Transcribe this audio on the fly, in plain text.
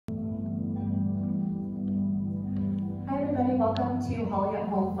welcome to Holly at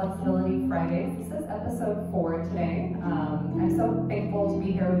Home Flexibility Fridays. This is episode 4 today. I'm so thankful to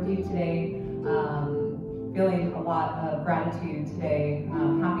be here with you today. Feeling a lot of gratitude today.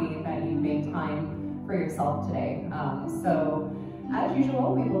 Happy that you made time for yourself today. So as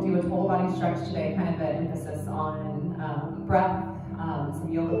usual, we will do a total body stretch today, kind of an emphasis on breath, some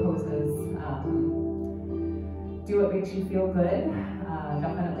yoga poses. Do what makes you feel good.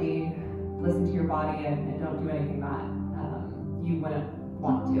 Definitely listen to your body and don't do anything that you wouldn't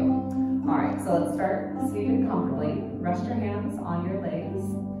want to. All right, so let's start seated comfortably. Rest your hands on your legs.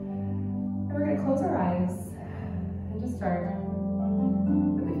 And we're gonna close our eyes and just start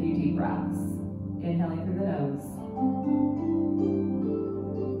with a few deep breaths. Inhaling through the nose.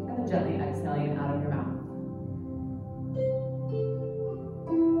 And then gently exhaling out of your mouth.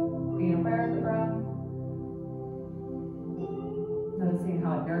 Being aware of the breath. Noticing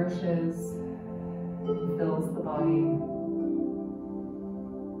how it nourishes, fills the body.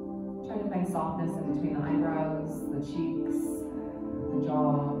 Trying to find softness in between the eyebrows, the cheeks, the jaw.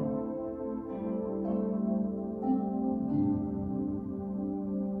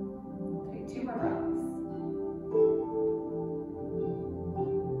 Take 2 more breaths.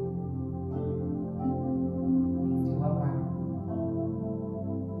 Let's do 1 more.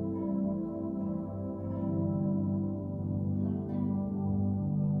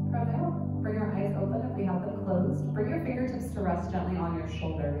 Bring your eyes open if we have them closed. Bring your fingertips to rest gently on your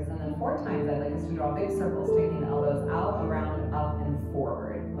shoulders. And then 4 times, I'd like us to draw big circles, taking the elbows out, around, up, and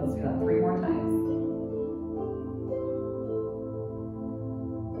forward. Let's do that 3 more times.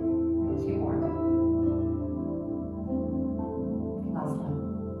 And 2 more. Last one.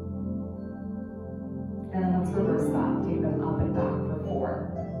 And then let's reverse that. Take them up and back for 4.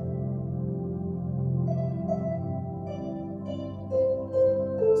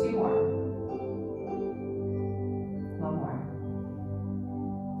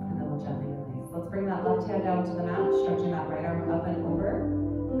 Left hand down to the mat, stretching that right arm up and over,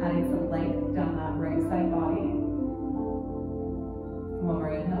 adding some length down that right side body. 1 more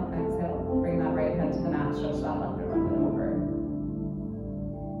inhale, exhale. Bring that right hand to the mat, stretch that left arm up and over.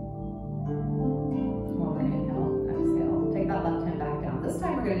 1 more inhale, exhale. Take that left hand back down. This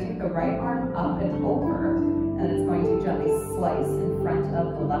time we're going to take the right arm up and over, and it's going to gently slice in front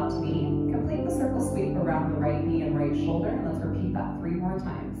of the left knee. Complete the circle sweep around the right knee and right shoulder, and let's repeat that 3 more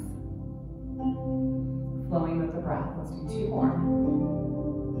times. Flowing with the breath. Let's do 2 more. And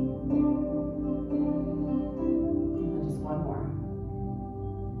then just 1 more.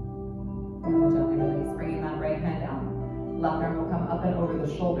 And we'll gently release, bringing that right hand down. Left arm will come up and over the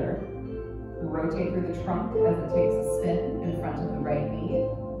shoulder. Rotate through the trunk as it takes a spin in front of the right knee.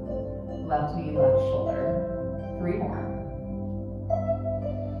 Left knee, left shoulder. 3 more.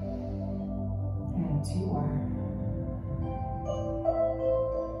 And 2 more.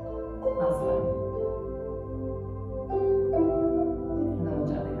 Last one.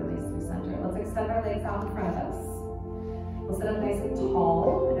 Extend our legs out in front of us. We'll sit up nice and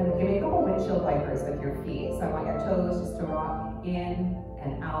tall, and give me a couple windshield wipers with your feet. So I want your toes just to rock in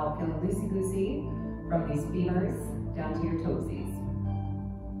and out, feeling loosey-goosey from these femurs down to your toesies.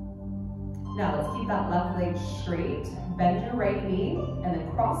 Now let's keep that left leg straight. Bend your right knee, and then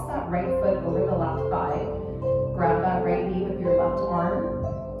cross that right foot over the left thigh. Grab that right knee with your left arm.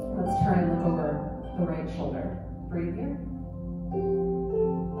 Let's turn and look over the right shoulder. Breathe here.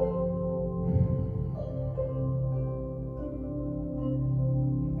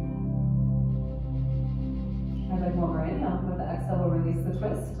 One more inhale. With the exhale, we'll release the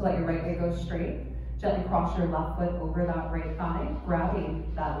twist to let your right leg go straight. Gently cross your left foot over that right thigh, grabbing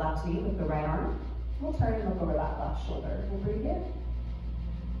that left knee with the right arm. We'll turn and look over that left shoulder. We'll breathe in.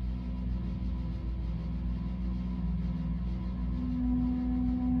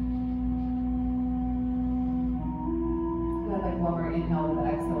 And I'd like 1 more inhale. With the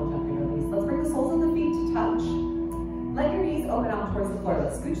exhale, gently release. Let's bring the soles of the feet to touch. Let your knees open out towards the floor.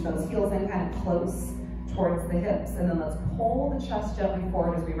 Let's scooch those heels in kind of close towards the hips, and then let's pull the chest gently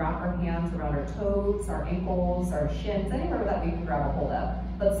forward as we wrap our hands around our toes, our ankles, our shins, anywhere that we can grab a hold of.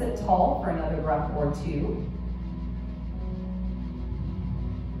 Let's sit tall for another breath or 2.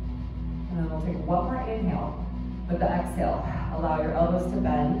 And then we'll take 1 more inhale. With the exhale, allow your elbows to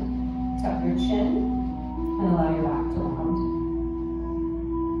bend, tuck your chin, and allow your back to round.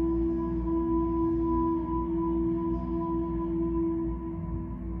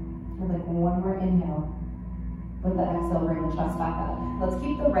 And like 1 more inhale. With the exhale, bring the chest back up. Let's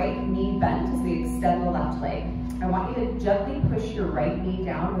keep the right knee bent as we extend the left leg. I want you to gently push your right knee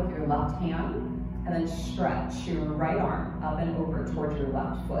down with your left hand, and then stretch your right arm up and over towards your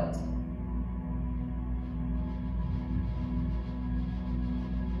left foot.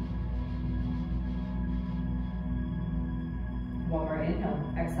 One more inhale.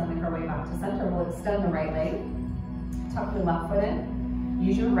 Exhale, make our way back to center. We'll extend the right leg. Tuck the left foot in.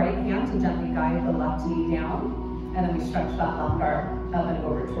 Use your right hand to gently guide the left knee down. And then we stretch that left arm up and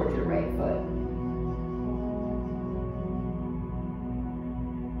over towards your right foot.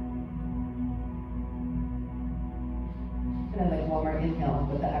 And then one more inhale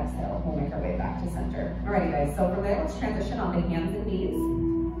with the exhale. We'll make our way back to center. Alrighty guys, so from there, let's transition onto hands and knees.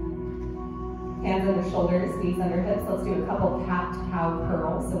 Hands under shoulders, knees under hips. Let's do a couple cat-cow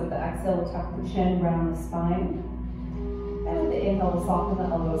curls. So with the exhale, we'll tuck the chin, round the spine. And with the inhale, we'll soften the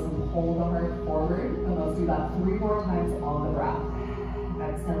elbows and pull the heart forward. And let's do that 3 more times on the breath.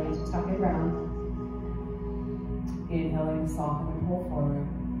 Exhaling to tuck it round. Inhaling, soften and pull forward.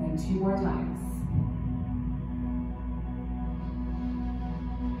 And 2 more times.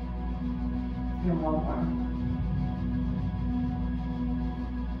 And 1 more.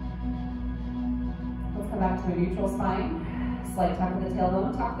 Let's come back to a neutral spine. Slight tuck in the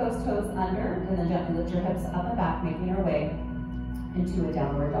tailbone, tuck those toes under, and then gently lift your hips up and back, making our way into a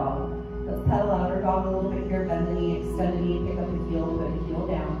downward dog. Let's pedal out our dog a little bit here, bend the knee, extend the knee, pick up the heel, put the heel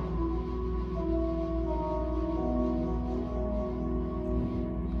down.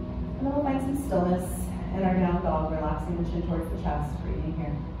 And then we'll find some stillness in our down dog, relaxing the chin towards the chest, breathing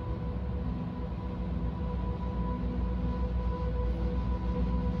here.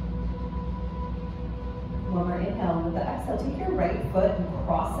 One more inhale. With the exhale, take your right foot and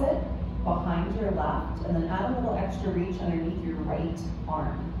cross it behind your left, and then add a little extra reach underneath your right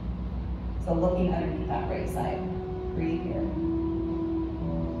arm. So looking underneath that right side. Breathe here.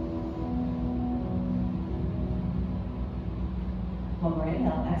 One more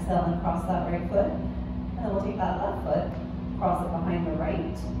inhale. Exhale and cross that right foot. And then we'll take that left foot, cross it behind the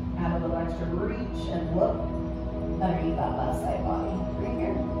right, add a little extra reach and look underneath that left side body. Breathe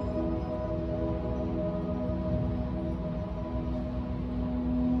here.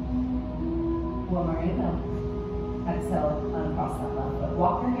 One more inhale. Exhale, uncross that left foot.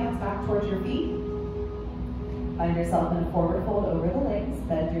 Walk your hands back towards your feet. Find yourself in a forward fold over the legs.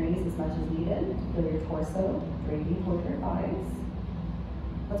 Bend your knees as much as needed. Feel your torso draping towards your thighs.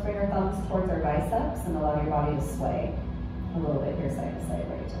 Let's bring our thumbs towards our biceps and allow your body to sway a little bit here, side to side,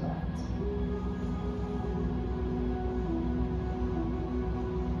 right to left.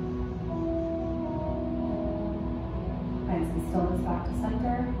 Find some stillness back to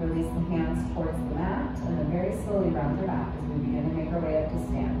center. Release the hands towards the mat, and then very slowly round your back as we begin to make our way up to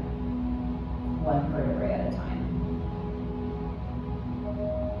stand. 1 vertebrae at a time.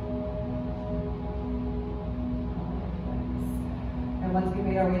 And once we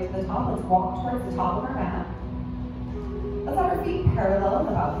made our way to the top, let's walk towards the top of our mat. Let's have our feet parallel in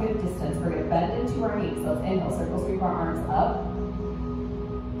about good distance. We're going to bend into our knees. Let's inhale, circle sweep our arms up.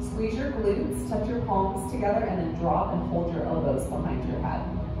 Squeeze your glutes, touch your palms together, and then drop and hold your elbows behind your head.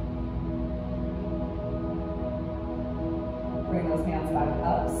 Bring those hands back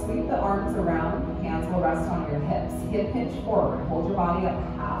up. Sweep the arms around. The hands will rest on your hips. Hip hinge forward. Hold your body up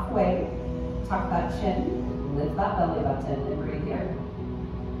halfway. Tuck that chin. Lift that belly button and breathe here.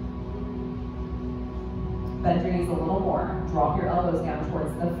 Bend your knees a little more. Drop your elbows down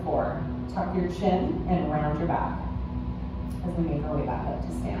towards the floor. Tuck your chin and round your back as we make our way back up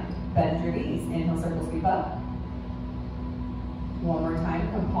to stand. Bend your knees. Inhale, circle sweep up. One more time,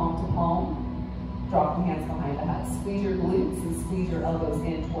 come palm to palm. Drop the hands behind the head. Squeeze your glutes and squeeze your elbows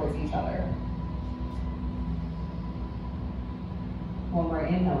in towards each other. One more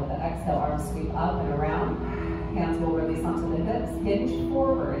inhale with the exhale, arms sweep up and around. Hands will release onto the hips. Hinge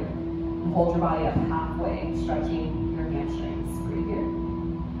forward and hold your body up halfway, stretching your hamstrings. Breathe here.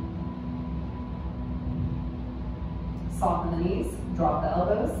 Soften the knees, drop the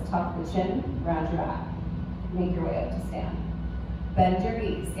elbows, tuck the chin, round your back. Make your way up to stand. Bend your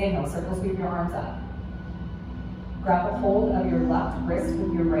knees. Inhale, circle sweep your arms up. Grab a hold of your left wrist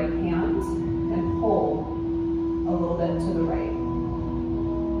with your right hand and pull a little bit to the right.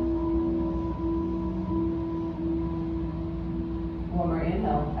 One more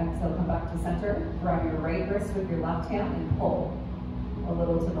inhale. Exhale, come back to center. Grab your right wrist with your left hand and pull a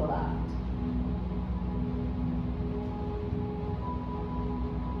little to the left.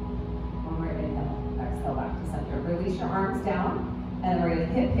 Exhale back to center. Release your arms down, and then we're going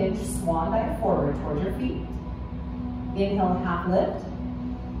to hip hinge, swan dive forward towards your feet. Inhale, half lift.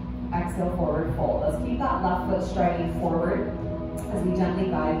 Exhale, forward fold. Let's keep that left foot striding forward as we gently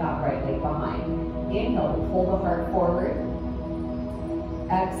guide that right leg behind. Inhale, we'll pull the heart forward.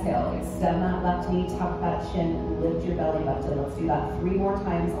 Exhale, extend that left knee, tuck that chin, lift your belly button. Let's do that 3 more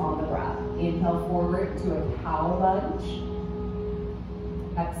times on the breath. Inhale forward to a cow lunge.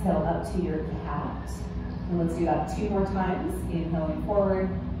 Exhale up to your cat. And let's do that 2 more times. Inhaling forward,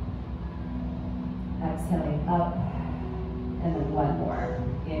 exhaling up, and then 1 more.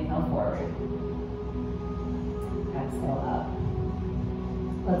 Inhale forward, exhale up.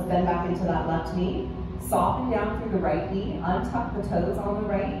 Let's bend back into that left knee. Soften down through the right knee, untuck the toes on the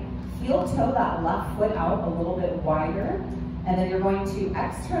right, heel toe that left foot out a little bit wider, and then you're going to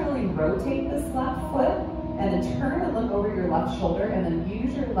externally rotate this left foot, and then turn and look over your left shoulder, and then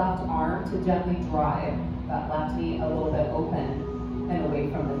use your left arm to gently drive that left knee a little bit open and away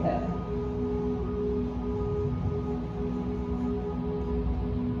from the hip.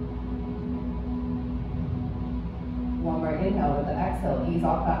 One more inhale with the exhale, ease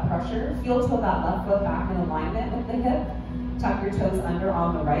off that pressure. Heel toe that left foot back in alignment with the hip. Tuck your toes under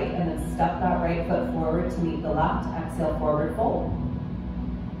on the right and then step that right foot forward to meet the left. Exhale, forward fold.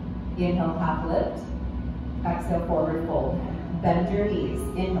 Inhale, half lift. Exhale, forward fold. Bend your knees.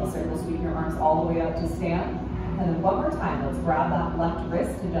 Inhale, circle sweep your arms all the way up to stand. And then one more time, let's grab that left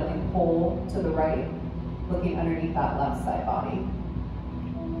wrist and gently pull to the right, looking underneath that left side body.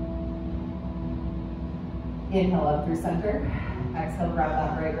 Inhale up through center. Exhale, grab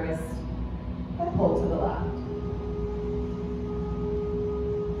that right wrist and pull to the left.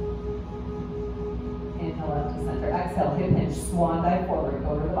 Inhale up to center. Exhale, hip hinge, swan dive forward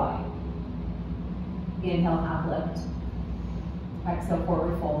over the body. Inhale, half lift. Exhale,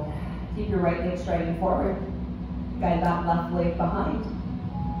 forward fold. Keep your right leg striding forward. Guide that left leg behind.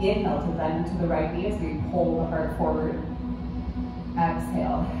 Inhale to bend into the right knee as we pull the heart forward.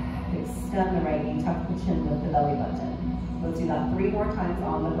 Exhale, extend the right knee, tuck the chin, lift the belly button. Let's do that 3 more times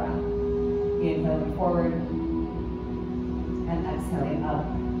on the breath. Inhaling forward and exhaling up.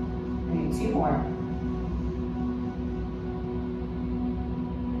 And 2 more.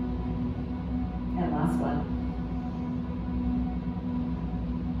 And last one.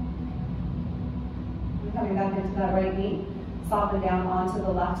 And coming back into that right knee, soften down onto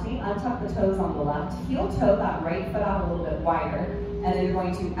the left knee, untuck the toes on the left, heel toe that right foot out a little bit wider, and then you're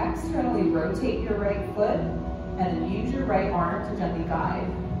going to externally rotate your right foot, and then use your right arm to gently guide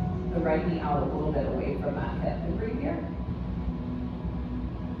the right knee out a little bit away from that hip. And breathe here.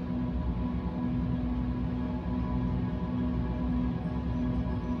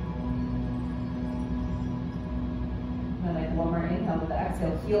 One more inhale with the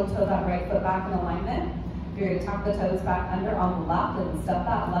exhale. Heel toe that right foot back in alignment. You're going to tuck the toes back under on the left and step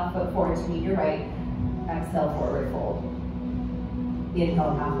that left foot forward to meet your right. Exhale, forward fold.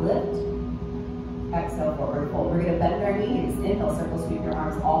 Inhale, half lift. Exhale, forward fold. We're going to bend our knees. Inhale, circle sweep your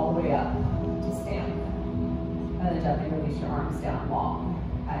arms all the way up to stand. And then gently release your arms down long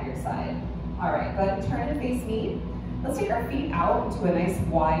at your side. All right, go ahead and turn and face me. Let's take our feet out into a nice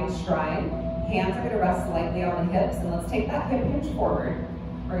wide stride. Hands are going to rest lightly on the hips, and let's take that hip hinge forward.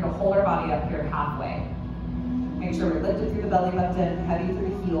 We're going to hold our body up here halfway. Make sure we're lifted through the belly button, heavy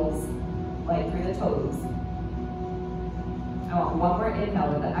through the heels, light through the toes. I want one more inhale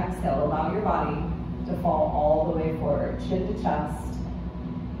with the exhale. Allow your body to fall all the way forward, chin to chest.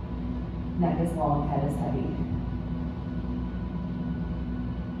 Neck is long, head is heavy.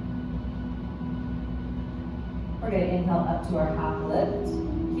 We're going to inhale up to our half lift.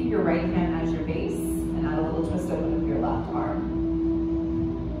 Keep your right hand as your base and add a little twist open with your left arm.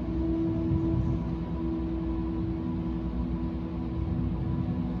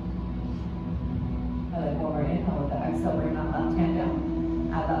 And then one more inhale with the exhale, bring that left hand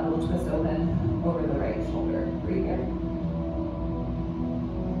down. Add that little twist open over the right shoulder. Breathe here.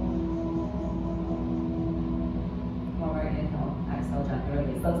 One more inhale, exhale, gently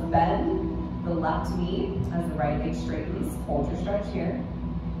release. Let's bend the left knee as the right leg straightens. Hold your stretch here.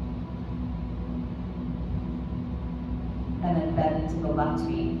 And then bend into the left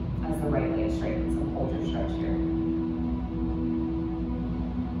knee as the right leg straightens, and hold your stretch here.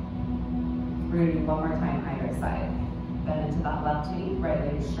 We're going to do one more time, either side. Bend into that left knee, right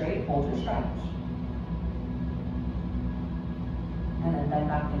leg straight, hold your stretch. And then bend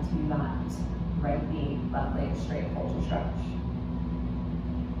back into that right knee, left leg straight, hold your stretch.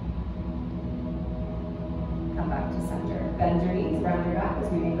 Come back to center. Bend your knees, round your back as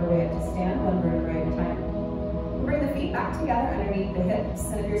we make our way up to stand, one vertebrae at a time. Bring the feet back together underneath the hips.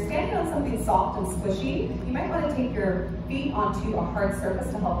 And if you're standing on something soft and squishy, you might want to take your feet onto a hard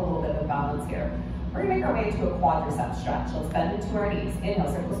surface to help a little bit of balance here. We're going to make our way into a quadricep stretch. Let's bend into our knees.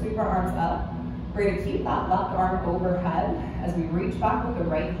 Inhale, circle sweep our arms up. We're going to keep that left arm overhead as we reach back with the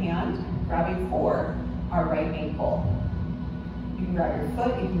right hand, grabbing for our right ankle. You can grab your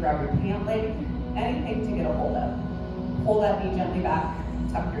foot, you can grab your pant leg, anything to get a hold of. Pull that knee gently back,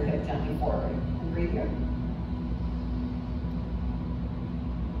 tuck your hip gently forward. And breathe here.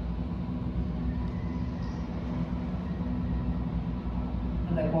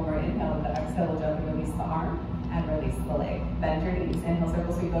 And then one more inhale with the exhale, gently release the arm and release the leg. Bend your knees, inhale,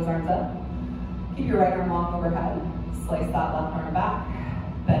 circle, sweep those arms up. Keep your right arm long overhead. Slice that left arm back.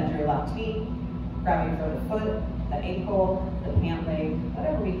 Bend your left knee. Grabbing for the foot, the ankle, the pant leg,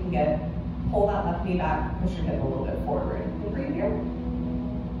 whatever we can get. Pull that left knee back, push your hip a little bit forward. And breathe here.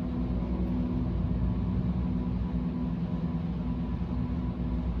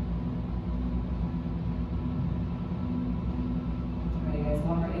 Alright guys,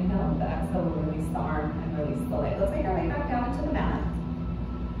 one more inhale. With the exhale, we'll release the arm and release the leg. Let's make our way back down into the mat.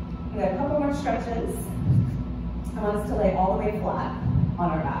 We got a couple more stretches. I want us to lay all the way flat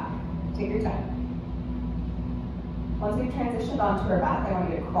on our back. Take your time. Once we've transitioned onto our back, I want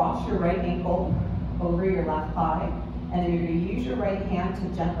you to cross your right ankle over your left thigh, and then you're going to use your right hand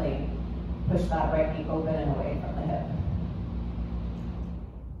to gently push that right knee open and away from the hip.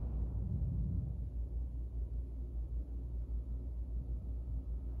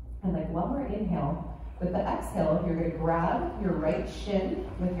 And like one more inhale. With the exhale, you're going to grab your right shin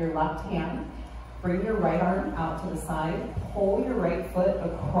with your left hand, bring your right arm out to the side, pull your right foot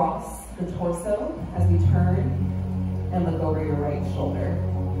across the torso as we turn and look over your right shoulder.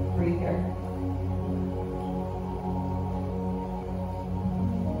 Breathe here.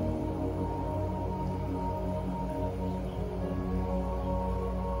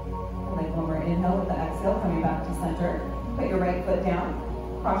 And like one more inhale with the exhale, coming back to center. Put your right foot down,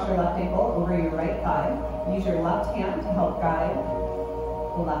 cross your left ankle over your right thigh. Use your left hand to help guide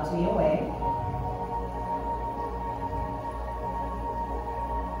the left knee away.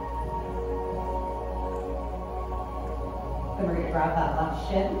 Then we're going to grab that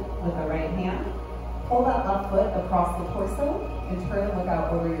left shin with the right hand. Pull that left foot across the torso and turn and look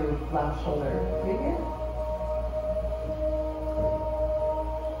out over your left shoulder. Breathe here.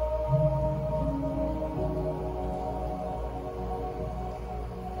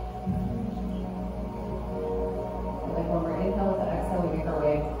 Like one more inhale with the exhale, we make our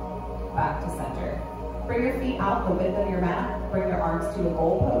way back to center. Bring your feet out the width of your mat. Bring your arms to a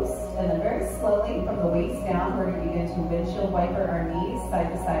goalpost, and then very slowly from the waist down, we're going to begin to windshield wiper our knees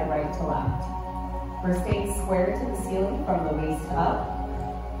side to side, right to left. We're staying square to the ceiling from the waist up.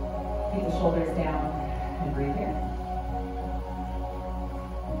 Keep the shoulders down and breathe here.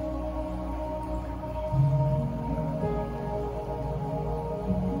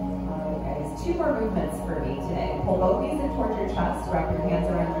 Alright guys, 2 more movements for me today. Pull both knees in towards your chest, wrap your hands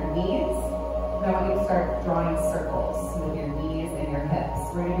around your knees. Now I want you to start drawing circles with your knees and your hips.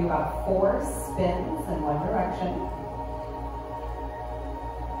 We're going to do about 4 spins in one direction.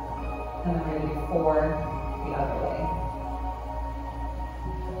 And then we're going to do 4 the other way.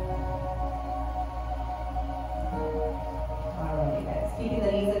 Alright guys, keeping the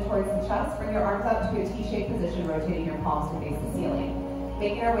knees in towards the chest, bring your arms up to a T-shaped position, rotating your palms to face the ceiling.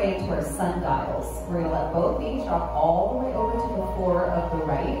 Making our way into our sundials. We're going to let both knees drop all the way over to the floor of the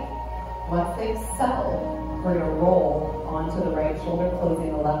right. Once they've settled, we're going to roll onto the right shoulder,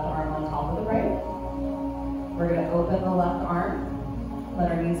 closing the left arm on top of the right. We're going to open the left arm,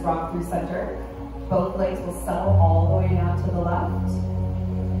 let our knees rock through center. Both legs will settle all the way down to the left.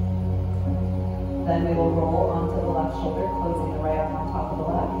 Then we will roll onto the left shoulder, closing the right arm on top of the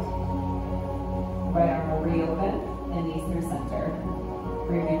left. Right arm will reopen and knees through center.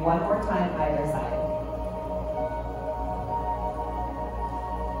 We're going to do one more time either side.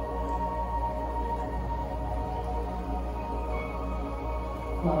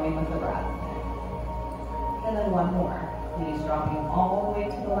 Flowing with the breath. And then one more. Knees dropping all the way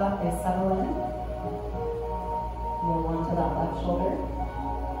to the left, they settle in. Roll onto that left shoulder.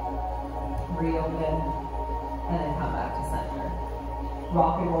 Reopen, and then come back to center.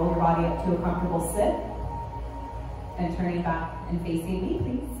 Rock and roll your body up to a comfortable sit. And turning back and facing me,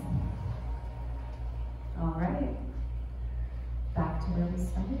 please. All right. Back to where we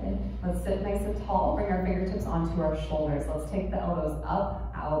started. Let's sit nice and tall. Bring our fingertips onto our shoulders. Let's take the elbows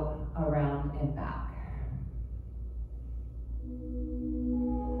up, out, around, and back.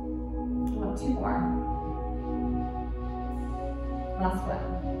 2 more. Last one.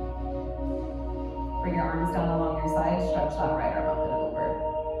 Bring your arms down along your side. Stretch that right arm up and over.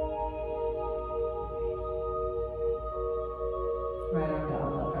 Right arm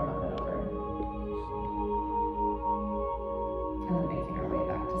down, left arm up and over. And then making our way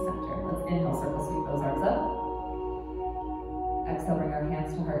back to center. Let's inhale, circle sweep those arms up. Exhale, bring our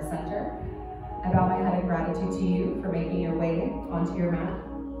hands to heart center. I bow my head in gratitude to you for making your way onto your mat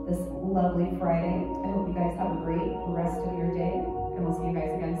this lovely Friday. I hope you guys have a great rest of your day, and we'll see you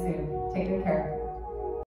guys again soon.